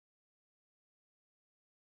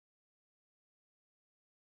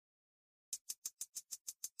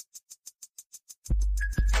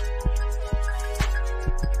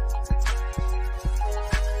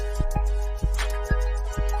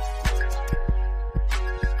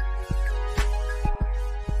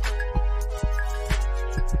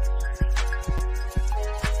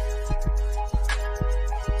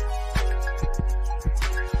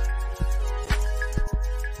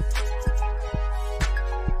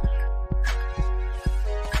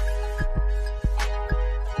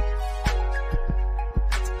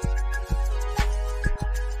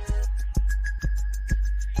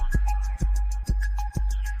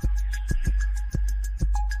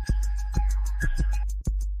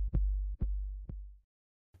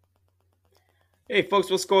Hey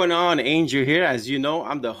folks, what's going on? Angel here. As you know,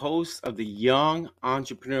 I'm the host of the Young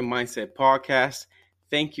Entrepreneur Mindset Podcast.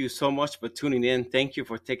 Thank you so much for tuning in. Thank you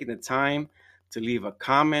for taking the time to leave a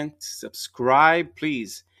comment, subscribe,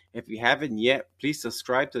 please. If you haven't yet, please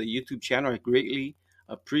subscribe to the YouTube channel. I greatly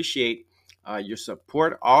appreciate your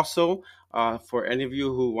support. Also, for any of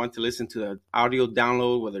you who want to listen to the audio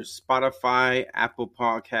download, whether it's Spotify, Apple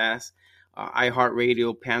Podcasts,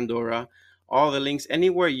 iHeartRadio, Pandora, all the links,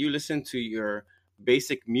 anywhere you listen to your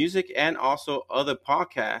basic music and also other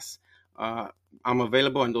podcasts. Uh, I'm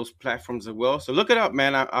available on those platforms as well. So look it up,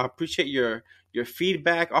 man. I appreciate your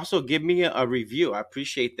feedback. Also, give me a review. I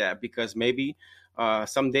appreciate that because maybe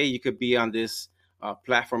someday you could be on this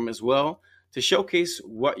platform as well to showcase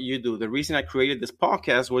what you do. The reason I created this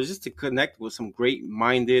podcast was just to connect with some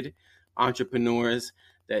great-minded entrepreneurs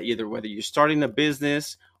that either whether you're starting a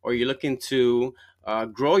business or you're looking to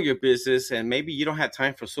grow your business and maybe you don't have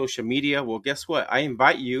time for social media. Well, guess what? I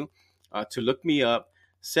invite you to look me up,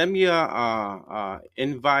 send me a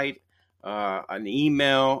invite, an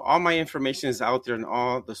email. All my information is out there on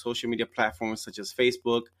all the social media platforms such as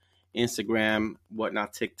Facebook, Instagram,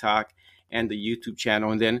 whatnot, TikTok, and the YouTube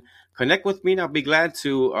channel. And then connect with me, and I'll be glad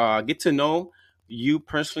to get to know you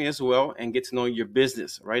personally as well and get to know your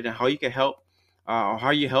business, right? And how you can help,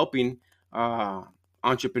 how you're helping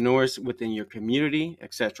entrepreneurs within your community,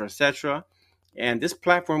 etc., etc. And this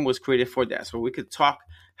platform was created for that, so we could talk.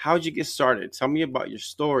 How'd you get started? Tell me about your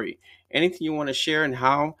story, anything you want to share, and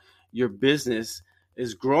how your business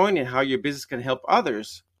is growing, and how your business can help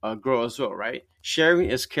others grow as well. Right? Sharing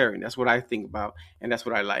is caring. That's what I think about, and that's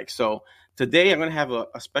what I like. So today I'm going to have a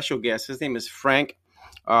special guest. His name is Frank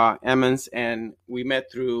Emmons, and we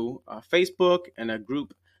met through Facebook and a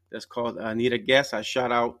group that's called Need a Guest. I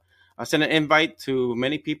sent an invite to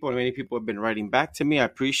many people, and many people have been writing back to me. I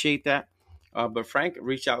appreciate that. But Frank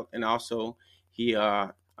reached out, and also he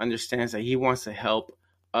understands that he wants to help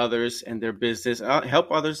others and their business, help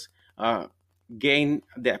others gain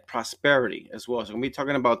that prosperity as well. So we'll be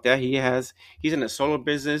talking about that. He's in a solo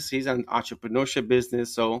business. He's an entrepreneurship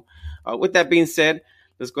business. So with that being said,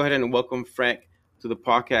 let's go ahead and welcome Frank to the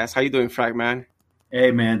podcast. How you doing, Frank, man? Hey,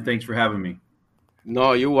 man, thanks for having me.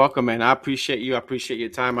 No, you're welcome, man. I appreciate you. I appreciate your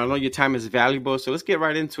time. I know your time is valuable, so let's get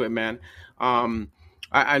right into it, man. Um,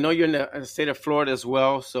 I know you're in the state of Florida as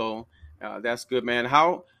well, so that's good, man.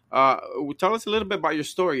 Tell us a little bit about your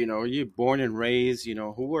story. Were you born and raised?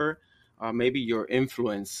 Who were maybe your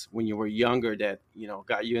influence when you were younger that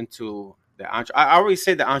got you into I always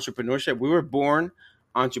say the entrepreneurship. We were born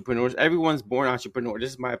entrepreneurs. Everyone's born entrepreneur.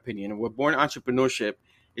 This is my opinion. We're born entrepreneurship.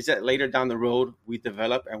 It's that later down the road we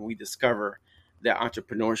develop and we discover that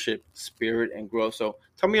entrepreneurship spirit and growth. So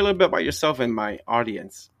tell me a little bit about yourself and my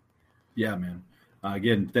audience. Yeah, man.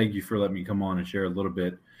 Again, thank you for letting me come on and share a little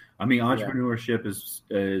bit. I mean, Yeah, entrepreneurship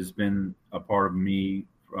has been a part of me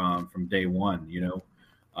from day one.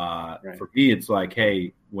 right. For me, it's like,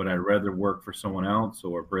 hey, would I rather work for someone else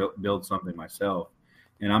or build something myself?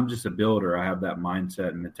 And I'm just a builder. I have that mindset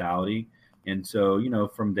and mentality. And so,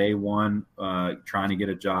 from day one, trying to get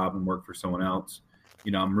a job and work for someone else,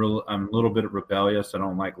 I'm a little bit rebellious. I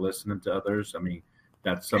don't like listening to others. I mean,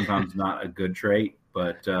 that's sometimes not a good trait,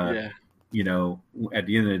 but Yeah, at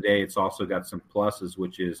the end of the day, it's also got some pluses,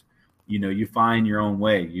 which is, you find your own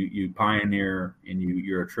way. You pioneer and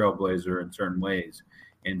you're a trailblazer in certain ways.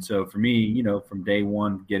 And so for me, from day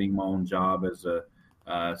one, getting my own job as a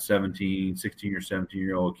 16 or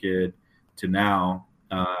 17-year-old kid to now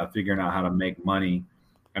figuring out how to make money.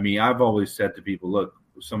 I mean, I've always said to people, look,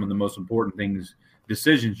 some of the most important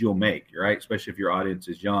decisions you'll make, right? Especially if your audience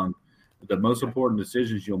is young, the most yeah, important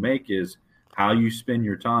decisions you'll make is how you spend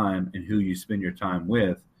your time and who you spend your time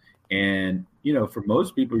with. And, for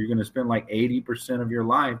most people, you're going to spend like 80% of your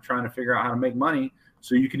life trying to figure out how to make money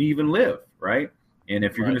so you can even live, right? And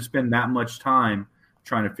if you're going right. to spend that much time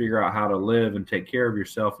trying to figure out how to live and take care of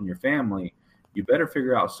yourself and your family, you better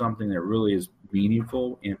figure out something that really is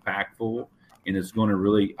meaningful, impactful, and is going to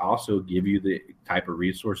really also give you the type of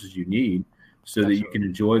resources you need so that you Absolutely. can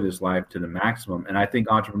enjoy this life to the maximum. And I think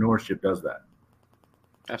entrepreneurship does that.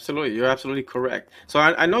 Absolutely. You're absolutely correct. So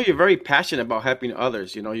I know you're very passionate about helping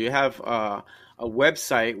others. You have a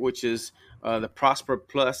website, which is the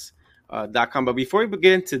prosperplus.com. But before we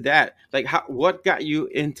get into that, like what got you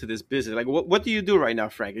into this business? Like what do you do right now,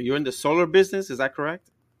 Frank? You're in the solar business, is that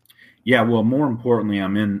correct? Yeah, well, more importantly,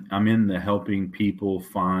 I'm in the helping people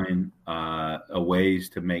find ways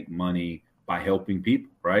to make money by helping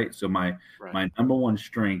people, right? So my Right. my number one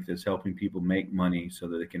strength is helping people make money so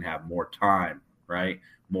that they can have more time, right?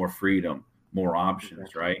 More freedom, more options,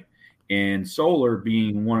 Exactly. right? And solar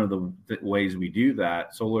being one of the ways we do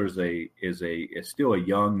that. Solar is still a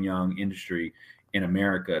young industry in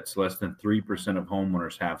America. It's less than 3% of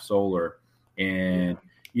homeowners have solar, and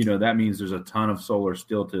that means there's a ton of solar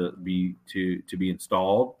still to be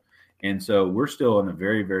installed. And so we're still in the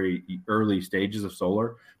very, very early stages of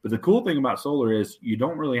solar. But the cool thing about solar is you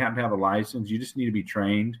don't really have to have a license. You just need to be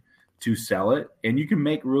trained to sell it, and you can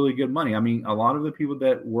make really good money. I mean, a lot of the people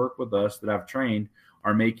that work with us that I've trained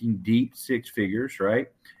are making deep six figures, right?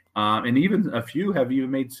 And even a few have even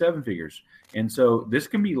made seven figures. And so this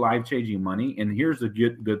can be life-changing money. And here's the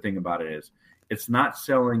good thing about it is it's not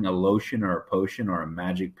selling a lotion or a potion or a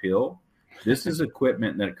magic pill. This is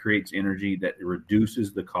equipment that creates energy that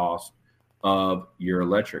reduces the cost of your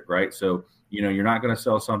electric, right? So, you're not going to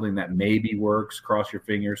sell something that maybe works, cross your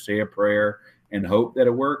fingers, say a prayer, and hope that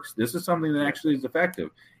it works. This is something that actually is effective.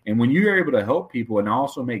 And when you're able to help people and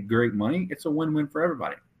also make great money, it's a win-win for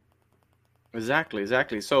everybody. Exactly.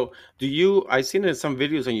 So I've seen in some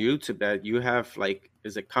videos on YouTube that you have, like,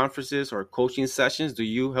 is it conferences or coaching sessions? Do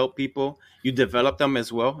you help people? You develop them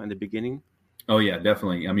as well in the beginning? Oh yeah,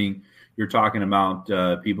 definitely. I mean, you're talking about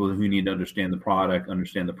people who need to understand the product,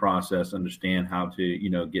 understand the process, understand how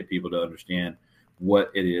to, get people to understand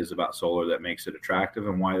what it is about solar that makes it attractive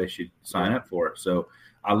and why they should sign up for it. So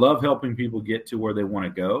I love helping people get to where they want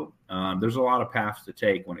to go. There's a lot of paths to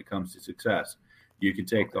take when it comes to success. You can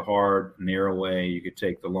take the hard, narrow way. You could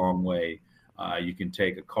take the long way. You can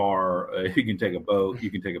take a car. You can take a boat.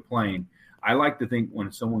 You can take a plane. I like to think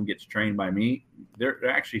when someone gets trained by me, they're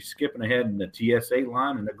actually skipping ahead in the TSA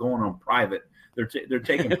line and they're going on private. They're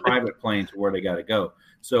taking private planes to where they got to go.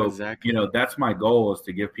 So, Exactly. That's my goal, is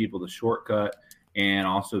to give people the shortcut and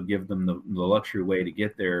also give them the luxury way to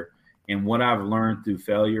get there. And what I've learned through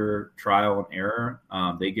failure, trial, and error,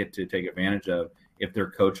 they get to take advantage of if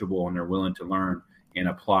they're coachable and they're willing to learn and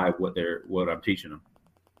apply what I'm teaching them.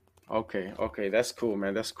 Okay, that's cool,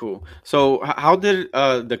 man. That's cool. So, how did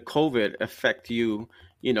the COVID affect you?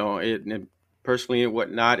 Personally and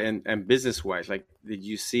whatnot, and business wise. Like, did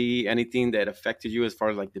you see anything that affected you as far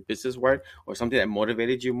as like the business wise, or something that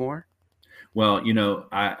motivated you more? Well,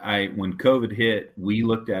 I when COVID hit, we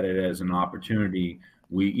looked at it as an opportunity.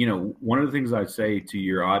 One of the things I say to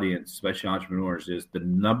your audience, especially entrepreneurs, is the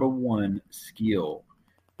number one skill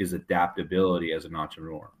is adaptability as an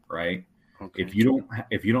entrepreneur, right? Okay. If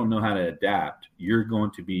you don't know how to adapt, you're going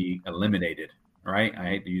to be eliminated, right? I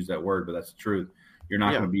hate to use that word, but that's the truth. You're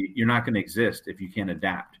not going to exist if you can't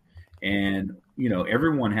adapt. And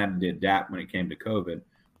everyone had to adapt when it came to COVID.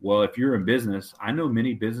 Well, if you're in business, I know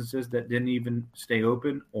many businesses that didn't even stay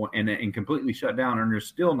open and completely shut down, and they're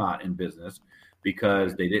still not in business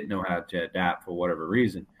because they didn't know how to adapt for whatever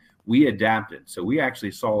reason. We adapted. So we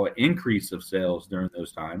actually saw an increase of sales during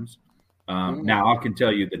those times. Now, I can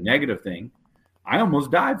tell you the negative thing. I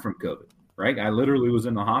almost died from COVID, right? I literally was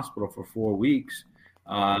in the hospital for 4 weeks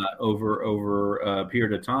over a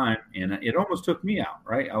period of time, and it almost took me out,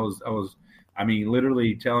 right? I mean,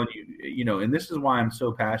 literally telling you, and this is why I'm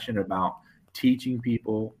so passionate about teaching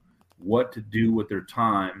people what to do with their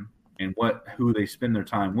time and who they spend their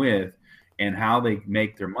time with and how they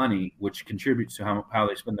make their money, which contributes to how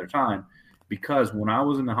they spend their time. Because when I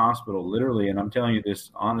was in the hospital, literally, and I'm telling you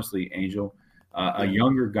this honestly, Angel, a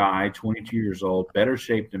younger guy, 22 years old, better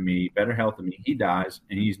shape than me, better health than me, he dies,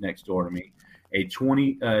 and he's next door to me. A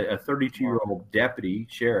 32-year-old deputy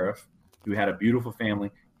sheriff who had a beautiful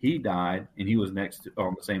family, he died, and he was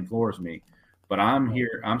on the same floor as me. But I'm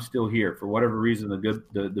here. I'm still here. For whatever reason,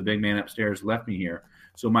 the big man upstairs left me here.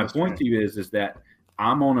 So my point to you is that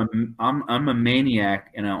I'm a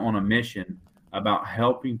maniac and on a mission about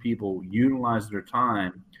helping people utilize their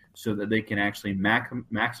time so that they can actually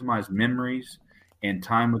maximize memories and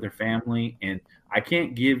time with their family. And you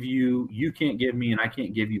can't give me, and I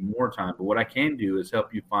can't give you more time. But what I can do is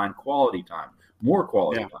help you find quality time, more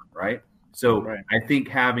quality time, right? So I think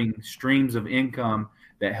having streams of income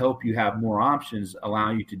that help you have more options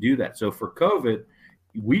allow you to do that. So for COVID,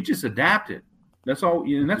 we just adapted. That's all,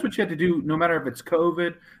 and that's what you have to do. No matter if it's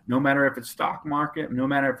COVID, no matter if it's stock market, no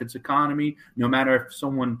matter if it's economy, no matter if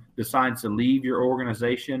someone decides to leave your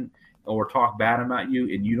organization or talk bad about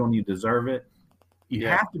you and you don't even deserve it, you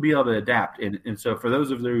have to be able to adapt. And so for those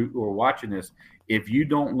of you who are watching this, if you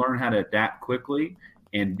don't learn how to adapt quickly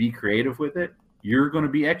and be creative with it, you're going to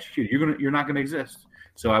be executed. You're not going to exist.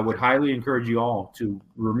 So I would highly encourage you all to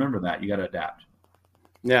remember that you got to adapt.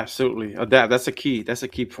 Yeah, absolutely. Adapt. That's a key. That's a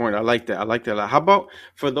key point. I like that. I like that a lot. How about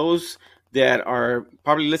for those that are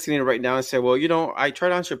probably listening right now and say, well, I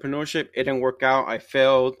tried entrepreneurship. It didn't work out. I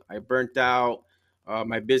failed. I burnt out.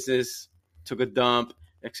 My business took a dump,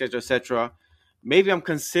 et cetera, et cetera. maybe I'm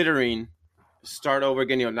considering start over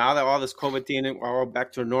again. Now that all this COVID thing are all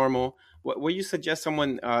back to normal, what you suggest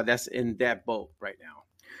someone that's in that boat right now?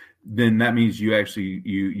 Then that means you actually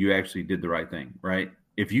did the right thing, right?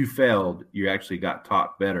 If you failed, you actually got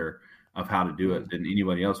taught better of how to do it than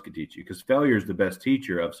anybody else could teach you, because failure is the best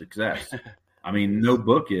teacher of success. I mean, no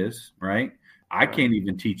book is, right? I can't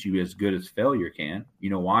even teach you as good as failure can.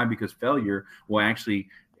 You know why? Because failure will actually,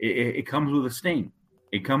 it comes with a sting.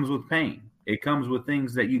 It comes with pain. It comes with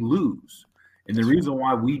things that you lose. And the reason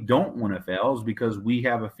why we don't want to fail is because we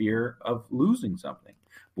have a fear of losing something.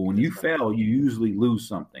 But when you fail, you usually lose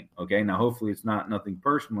something. Okay. Now, hopefully it's nothing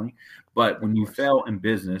personally, but when you fail in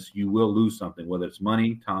business, you will lose something, whether it's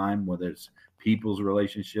money, time, whether it's people's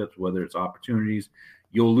relationships, whether it's opportunities,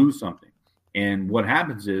 you'll lose something. And what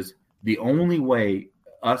happens is the only way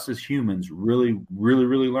us as humans really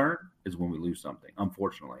learn is when we lose something,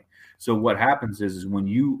 unfortunately. So what happens is when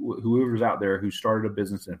whoever's out there who started a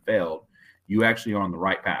business and failed, you actually are on the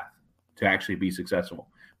right path to actually be successful.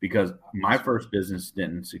 Because my first business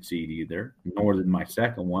didn't succeed either, nor did my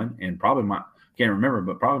second one, and probably can't remember,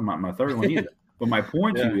 but probably my third one either. But my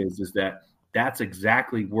point to you is that that's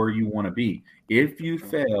exactly where you want to be. If you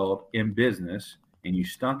failed in business and you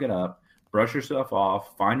stunk it up, brush yourself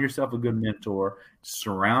off, find yourself a good mentor,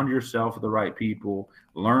 surround yourself with the right people,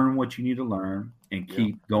 learn what you need to learn, and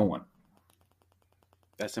keep going.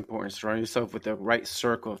 That's important. Surround yourself with the right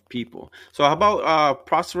circle of people. So how about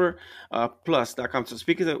prosperplus.com? So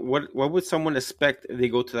speaking of what would someone expect if they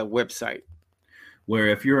go to that website? Where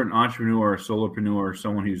if you're an entrepreneur, a solopreneur,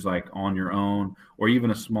 someone who's like on your own, or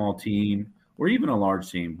even a small team, or even a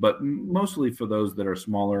large team, but mostly for those that are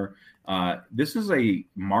smaller, this is a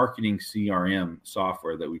marketing CRM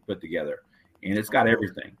software that we put together, and it's got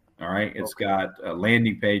everything. All right. It's got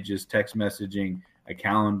landing pages, text messaging, a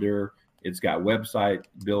calendar. It's got website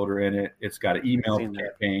builder in it. It's got an email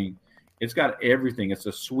campaign. It's got everything. It's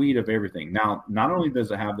a suite of everything. Now, not only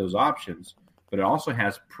does it have those options, but it also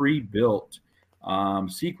has pre-built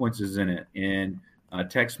sequences in it, and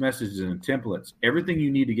text messages and templates. Everything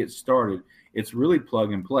you need to get started. It's really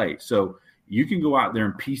plug and play. So you can go out there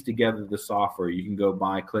and piece together the software. You can go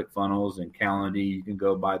buy ClickFunnels and Calendly. You can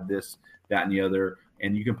go buy this, that, and the other,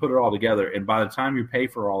 and you can put it all together. And by the time you pay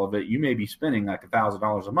for all of it, you may be spending like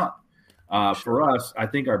 $1,000 a month. For us, I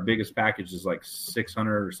think our biggest package is like $600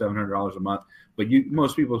 or $700 a month. But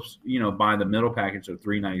most people, buy the middle package of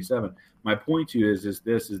 $397. My point to you is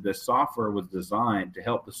this software was designed to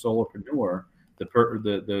help the solopreneur,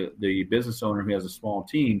 the business owner who has a small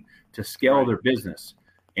team, to scale their business.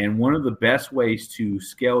 And one of the best ways to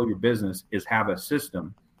scale your business is have a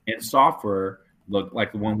system, and software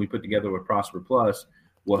like the one we put together with Prosper Plus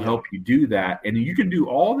will help you do that. And you can do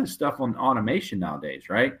all this stuff on automation nowadays,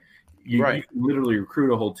 right? You can literally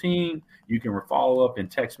recruit a whole team. You can follow up in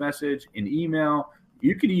text message, in email.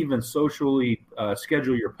 You can even socially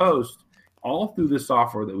schedule your post all through the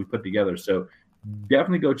software that we put together. So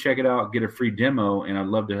definitely go check it out, get a free demo, and I'd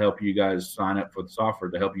love to help you guys sign up for the software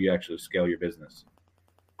to help you actually scale your business.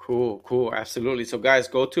 Cool. Absolutely. So guys,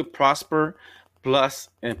 go to Prosper Plus,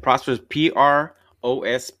 and Prosper is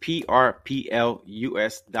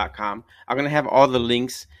PROSPERPLUS.com. I'm going to have all the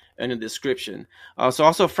links in the description. So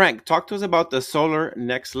also, Frank, talk to us about the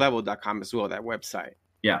SolarNextLevel.com as well, that website.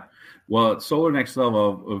 Yeah. Well, Solar Next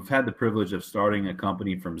Level, we've had the privilege of starting a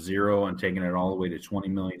company from zero and taking it all the way to $20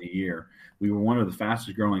 million a year. We were one of the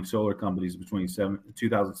fastest growing solar companies between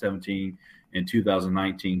 2017 and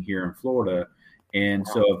 2019 here in Florida. And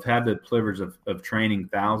so I've had the privilege of training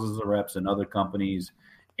thousands of reps in other companies.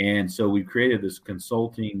 And so we created this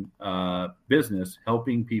consulting business,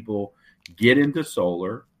 helping people get into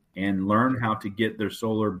solar and learn how to get their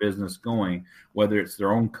solar business going, whether it's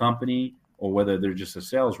their own company or whether they're just a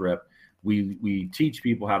sales rep. We teach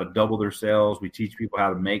people how to double their sales. We teach people how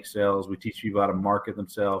to make sales. We teach people how to market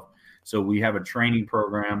themselves. So we have a training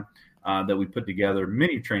program that we put together,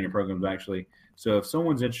 many training programs actually. So if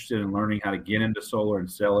someone's interested in learning how to get into solar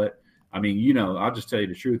and sell it, I mean, I'll just tell you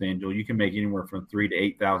the truth, Angel. You can make anywhere from $3,000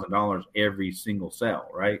 to $8,000 every single sale,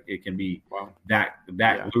 right? It can be that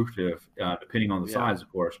lucrative, depending on the size,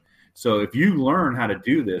 of course. So if you learn how to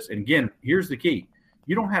do this, and again, here's the key: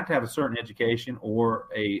 you don't have to have a certain education or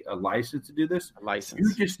a license to do this.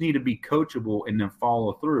 You just need to be coachable and then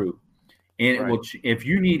follow through. And it will, if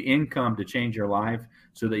you need income to change your life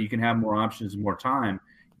so that you can have more options and more time,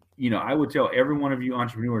 I would tell every one of you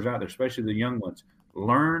entrepreneurs out there, especially the young ones,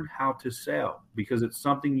 learn how to sell, because it's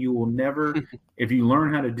something you will never, if you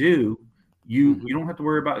learn how to do, you don't have to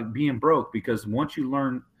worry about being broke, because once you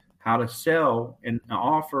learn how to sell and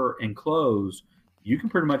offer and close, you can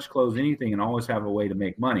pretty much close anything and always have a way to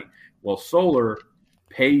make money. Well, solar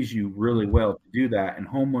pays you really well to do that. And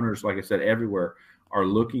homeowners, like I said, everywhere are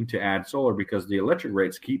looking to add solar because the electric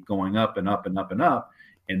rates keep going up and up and up and up.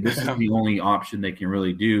 And this is the only option they can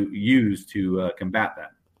really use to combat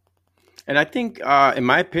that. And I think, in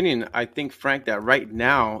my opinion, I think, Frank, that right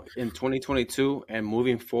now in 2022 and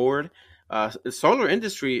moving forward, the solar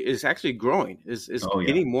industry is actually growing, is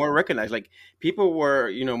getting more recognized. Like people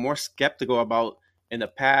were, more skeptical about in the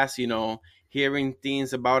past, hearing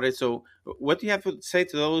things about it. So what do you have to say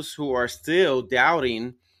to those who are still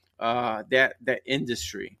doubting that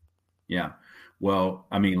industry? Yeah. Well,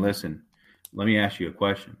 I mean, listen, let me ask you a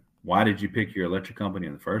question. Why did you pick your electric company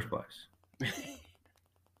in the first place?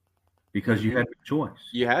 Because you had no choice.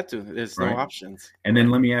 You had to. There's no options. And then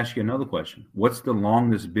let me ask you another question. What's the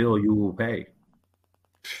longest bill you will pay?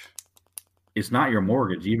 It's not your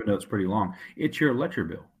mortgage, even though it's pretty long. It's your electric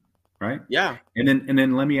bill, right? Yeah. And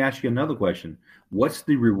then let me ask you another question. What's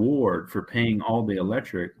the reward for paying all the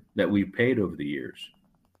electric that we've paid over the years?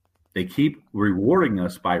 They keep rewarding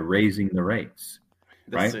us by raising the rates,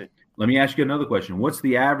 right? That's it. Let me ask you another question. What was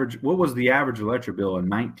the average electric bill in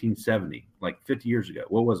 1970, like 50 years ago?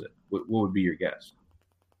 What was it? What would be your guess?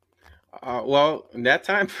 Well, in that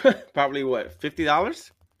time, probably what,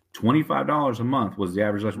 $50? $25 a month was the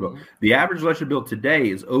average electric bill. The average electric bill today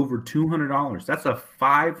is over $200. That's a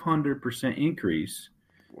 500% increase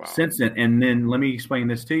since then. And then let me explain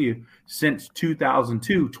this to you. Since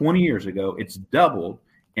 2002, 20 years ago, it's doubled,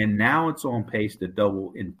 and now it's on pace to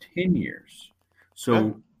double in 10 years.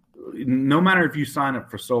 So no matter if you sign up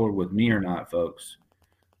for solar with me or not, folks,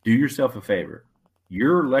 do yourself a favor.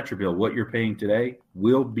 Your electric bill, what you're paying today,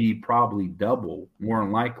 will be probably double, more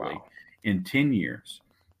than likely, in 10 years.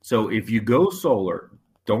 So if you go solar,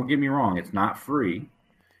 don't get me wrong, it's not free,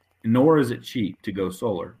 nor is it cheap to go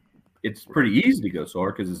solar. It's pretty easy to go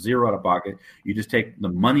solar because it's zero out of pocket. You just take the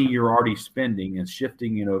money you're already spending and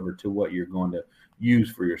shifting it over to what you're going to use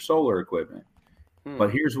for your solar equipment.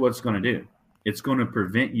 But here's what it's going to do. It's going to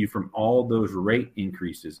prevent you from all those rate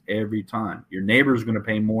increases every time. Your neighbor's going to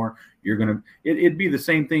pay more. It'd be the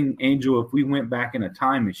same thing, Angel, if we went back in a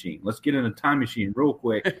time machine. Let's get in a time machine real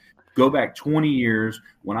quick. Go back 20 years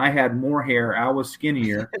when I had more hair, I was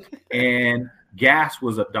skinnier, and gas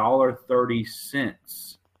was $1.30,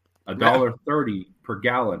 $1.30 per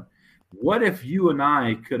gallon. What if you and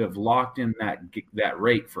I could have locked in that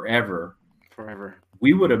rate forever? Forever.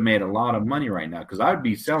 We would have made a lot of money right now because I'd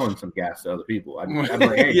be selling some gas to other people. I'd be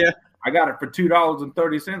like, hey, I got it for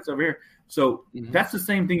 $2.30 over here. So that's the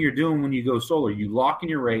same thing you're doing when you go solar. You lock in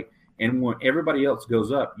your rate, and when everybody else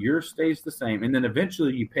goes up, yours stays the same. And then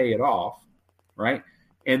eventually you pay it off, right?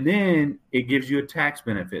 And then it gives you a tax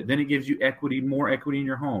benefit. Then it gives you more equity in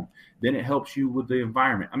your home. Then it helps you with the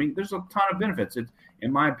environment. I mean, there's a ton of benefits.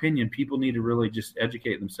 In my opinion, people need to really just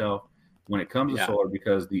educate themselves when it comes to solar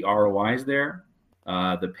because the ROI is there.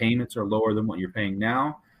 The payments are lower than what you're paying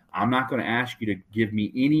now. I'm not going to ask you to give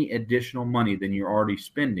me any additional money than you're already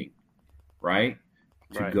spending, right?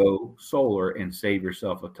 To go solar and save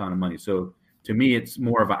yourself a ton of money. So to me, it's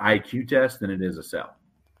more of an IQ test than it is a sell.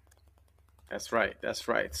 That's right. That's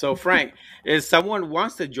right. So Frank, if someone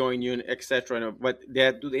wants to join you, etc., but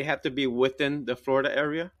do they have to be within the Florida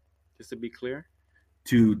area? Just to be clear.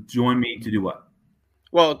 To join me to do what?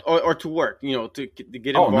 Well, or to work, to get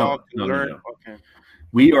involved, to learn. No. Okay.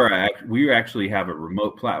 We actually have a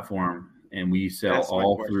remote platform, and we sell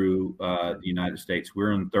all through the United States.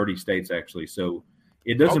 We're in 30 states actually, so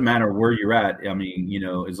it doesn't matter where you're at. I mean,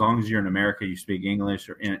 as long as you're in America, you speak English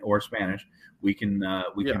or Spanish, we can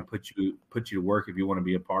put you to work if you want to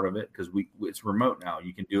be a part of it because it's remote now.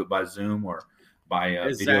 You can do it by Zoom or by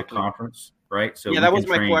video conference, right? So that was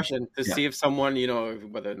my question to see if someone,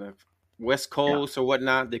 whether in the West Coast or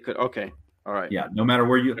whatnot, they could. Okay. All right. Yeah. No matter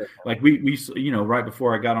where you like, we right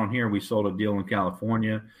before I got on here, we sold a deal in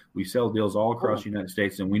California. We sell deals all across the United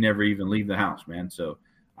States, and we never even leave the house, man. So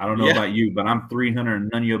I don't know about you, but I'm 300 and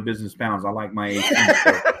none of your business pounds. I like my 18.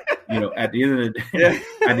 So, at the end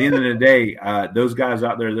of the day, those guys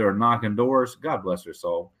out there that are knocking doors, God bless their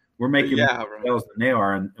soul. We're making more sales than they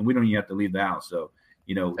are, and we don't even have to leave the house. So,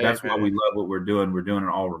 that's why we love what we're doing. We're doing it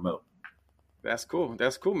all remote. That's cool.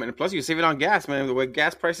 That's cool, man. Plus, you save it on gas, man. The way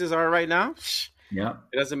gas prices are right now, it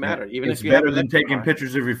doesn't matter. Even if you better than taking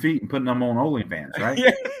pictures of your feet and putting them on OnlyFans, right?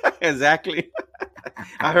 Yeah, exactly.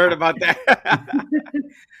 I heard about that.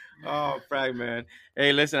 Oh, Frank, man.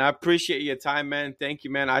 Hey, listen, I appreciate your time, man. Thank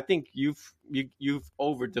you, man. I think you've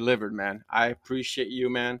over-delivered, man. I appreciate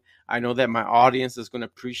you, man. I know that my audience is going to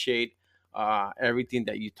appreciate everything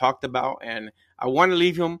that you talked about, and I want to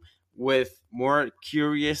leave him with more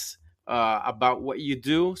curious about what you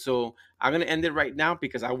do. So I'm going to end it right now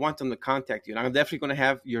because I want them to contact you. And I'm definitely going to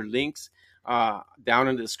have your links down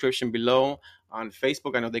in the description below on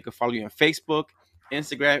Facebook. I know they could follow you on Facebook,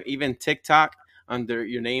 Instagram, even TikTok under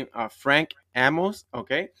your name, Frank Amos.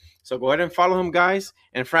 Okay. So go ahead and follow him, guys.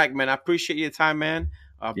 And Frank, man, I appreciate your time, man.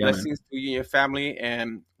 Yeah, man. Blessings to you and your family,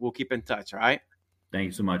 and we'll keep in touch. All right. Thank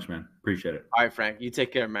you so much, man. Appreciate it. All right, Frank. You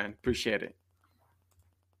take care, man. Appreciate it.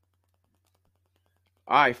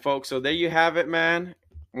 All right, folks. So there you have it, man.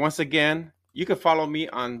 Once again, you can follow me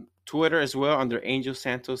on Twitter as well under Angel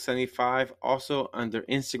Santos 75. Also under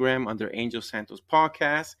Instagram under Angel Santos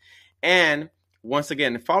Podcast. And once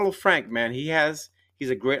again, follow Frank, man. He's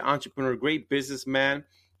a great entrepreneur, great businessman.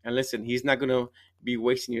 And listen, he's not gonna be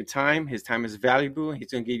wasting your time. His time is valuable.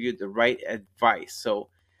 He's gonna give you the right advice. So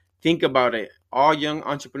think about it. All young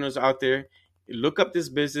entrepreneurs out there, look up this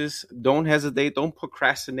business. Don't hesitate. Don't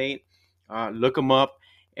procrastinate. Look them up,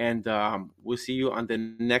 and we'll see you on the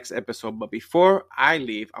next episode. But before I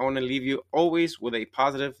leave, I want to leave you always with a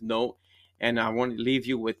positive note, and I want to leave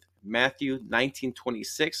you with Matthew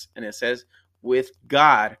 19:26, and it says, "With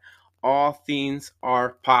God, all things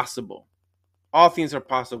are possible." All things are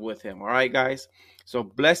possible with Him. All right, guys. So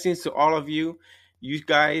blessings to all of you. You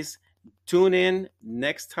guys tune in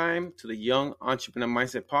next time to the Young Entrepreneur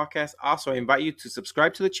Mindset Podcast. Also, I invite you to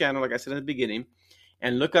subscribe to the channel, like I said in the beginning,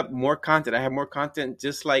 and look up more content. I have more content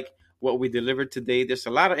just like what we delivered today. There's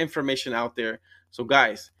a lot of information out there. So,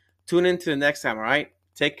 guys, tune in to the next time, all right?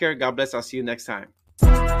 Take care. God bless. I'll see you next time.